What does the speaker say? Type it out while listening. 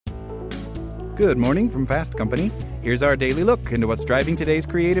Good morning from Fast Company. Here's our daily look into what's driving today's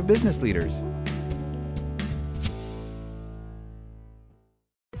creative business leaders.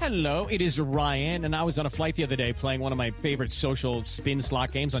 Hello, it is Ryan, and I was on a flight the other day playing one of my favorite social spin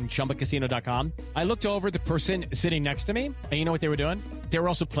slot games on ChumbaCasino.com. I looked over at the person sitting next to me, and you know what they were doing? They were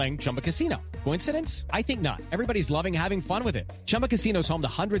also playing Chumba Casino. Coincidence? I think not. Everybody's loving having fun with it. Chumba Casino is home to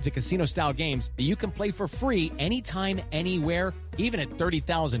hundreds of casino-style games that you can play for free anytime, anywhere, even at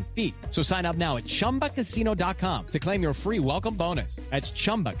 30,000 feet. So sign up now at ChumbaCasino.com to claim your free welcome bonus. That's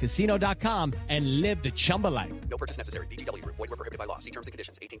ChumbaCasino.com and live the Chumba life. No purchase necessary. VGW Group. Void where prohibited by law. See terms and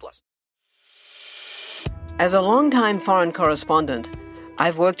conditions. 18+. As a longtime foreign correspondent,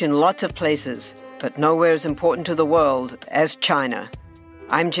 I've worked in lots of places, but nowhere as important to the world as China.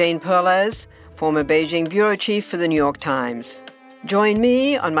 I'm Jane Perlez, former Beijing bureau chief for the New York Times. Join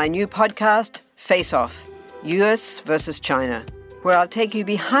me on my new podcast, Face Off, U.S. versus China, where I'll take you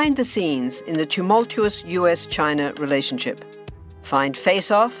behind the scenes in the tumultuous U.S.-China relationship. Find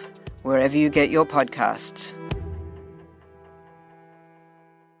Face Off wherever you get your podcasts.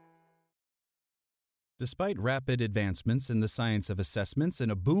 Despite rapid advancements in the science of assessments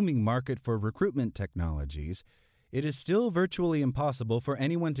and a booming market for recruitment technologies, it is still virtually impossible for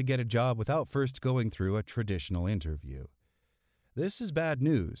anyone to get a job without first going through a traditional interview. This is bad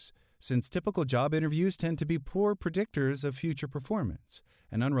news, since typical job interviews tend to be poor predictors of future performance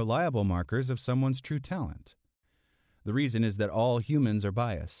and unreliable markers of someone's true talent. The reason is that all humans are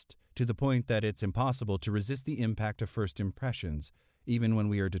biased, to the point that it's impossible to resist the impact of first impressions, even when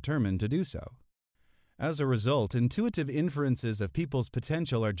we are determined to do so. As a result, intuitive inferences of people's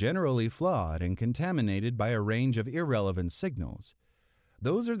potential are generally flawed and contaminated by a range of irrelevant signals.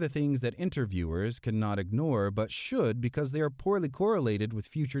 Those are the things that interviewers cannot ignore but should because they are poorly correlated with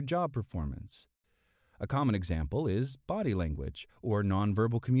future job performance. A common example is body language or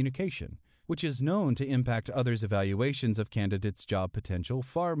nonverbal communication, which is known to impact others' evaluations of candidates' job potential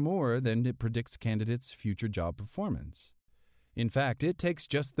far more than it predicts candidates' future job performance. In fact, it takes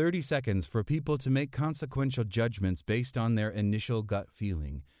just 30 seconds for people to make consequential judgments based on their initial gut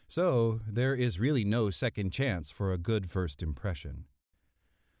feeling, so there is really no second chance for a good first impression.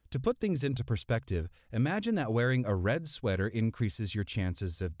 To put things into perspective, imagine that wearing a red sweater increases your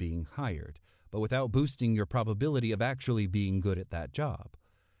chances of being hired, but without boosting your probability of actually being good at that job.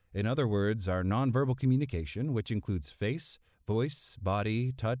 In other words, our nonverbal communication, which includes face, voice,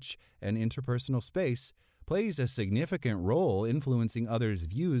 body, touch, and interpersonal space, plays a significant role influencing others'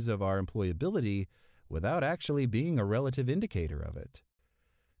 views of our employability without actually being a relative indicator of it.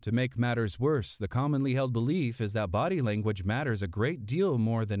 To make matters worse, the commonly held belief is that body language matters a great deal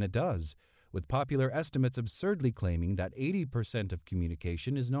more than it does, with popular estimates absurdly claiming that 80% of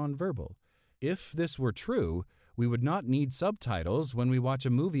communication is nonverbal. If this were true, we would not need subtitles when we watch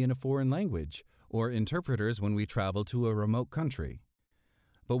a movie in a foreign language, or interpreters when we travel to a remote country.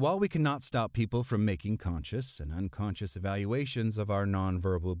 But while we cannot stop people from making conscious and unconscious evaluations of our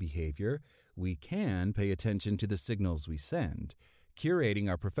nonverbal behavior, we can pay attention to the signals we send, curating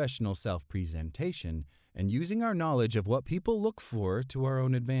our professional self-presentation, and using our knowledge of what people look for to our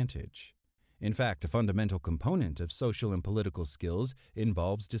own advantage. In fact, a fundamental component of social and political skills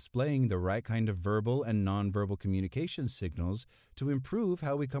involves displaying the right kind of verbal and nonverbal communication signals to improve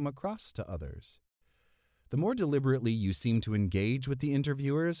how we come across to others. The more deliberately you seem to engage with the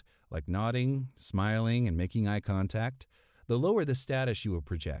interviewers, like nodding, smiling, and making eye contact, the lower the status you will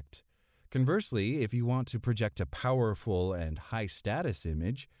project. Conversely, if you want to project a powerful and high-status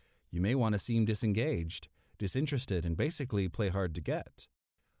image, you may want to seem disengaged, disinterested, and basically play hard to get.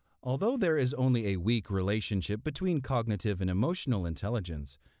 Although there is only a weak relationship between cognitive and emotional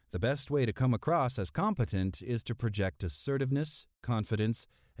intelligence, the best way to come across as competent is to project assertiveness, confidence,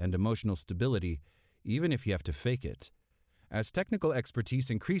 and emotional stability, even if you have to fake it. As technical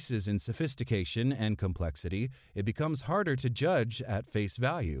expertise increases in sophistication and complexity, it becomes harder to judge at face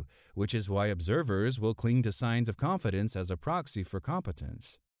value, which is why observers will cling to signs of confidence as a proxy for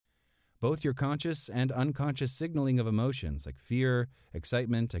competence. Both your conscious and unconscious signaling of emotions like fear,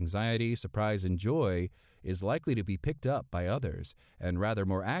 excitement, anxiety, surprise, and joy is likely to be picked up by others, and rather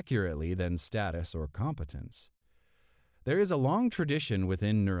more accurately than status or competence. There is a long tradition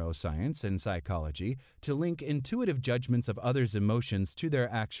within neuroscience and psychology to link intuitive judgments of others' emotions to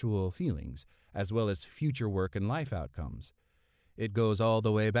their actual feelings, as well as future work and life outcomes. It goes all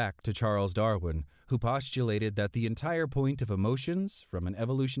the way back to Charles Darwin, who postulated that the entire point of emotions, from an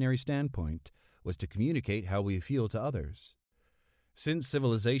evolutionary standpoint, was to communicate how we feel to others. Since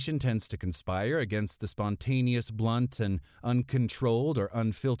civilization tends to conspire against the spontaneous, blunt, and uncontrolled or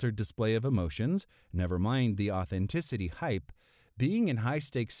unfiltered display of emotions, never mind the authenticity hype, Being in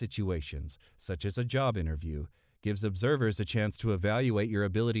high-stakes situations, such as a job interview, gives observers a chance to evaluate your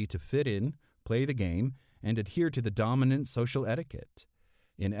ability to fit in, play the game, and adhere to the dominant social etiquette.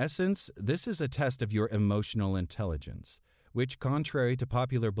 In essence, this is a test of your emotional intelligence, which, contrary to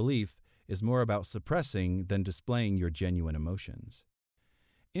popular belief, is more about suppressing than displaying your genuine emotions.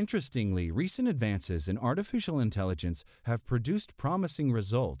 Interestingly, recent advances in artificial intelligence have produced promising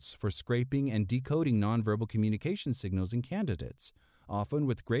results for scraping and decoding nonverbal communication signals in candidates, often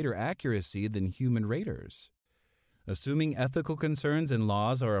with greater accuracy than human raters. Assuming ethical concerns and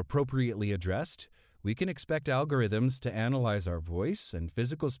laws are appropriately addressed, we can expect algorithms to analyze our voice and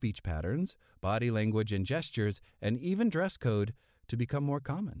physical speech patterns, body language and gestures, and even dress code to become more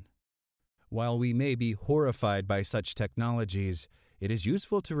common. While we may be horrified by such technologies, it is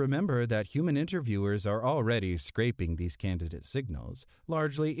useful to remember that human interviewers are already scraping these candidate signals,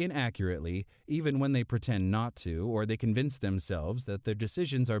 largely inaccurately, even when they pretend not to or they convince themselves that their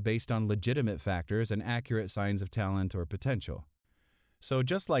decisions are based on legitimate factors and accurate signs of talent or potential. So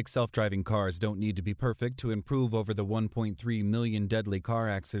just like self-driving cars don't need to be perfect to improve over the 1.3 million deadly car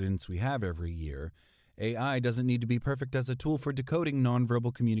accidents we have every year, AI doesn't need to be perfect as a tool for decoding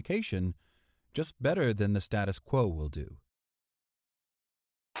nonverbal communication, just better than the status quo will do.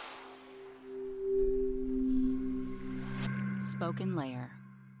 Spoken Layer.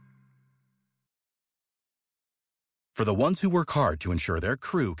 For the ones who work hard to ensure their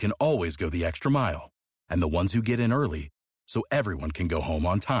crew can always go the extra mile, and the ones who get in early so everyone can go home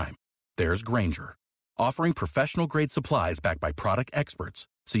on time, there's Grainger, offering professional-grade supplies backed by product experts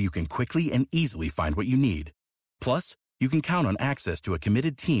so you can quickly and easily find what you need. Plus, you can count on access to a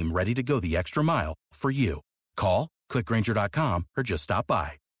committed team ready to go the extra mile for you. Call, click Grainger.com, or just stop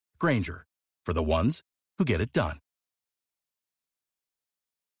by. Grainger, for the ones who get it done.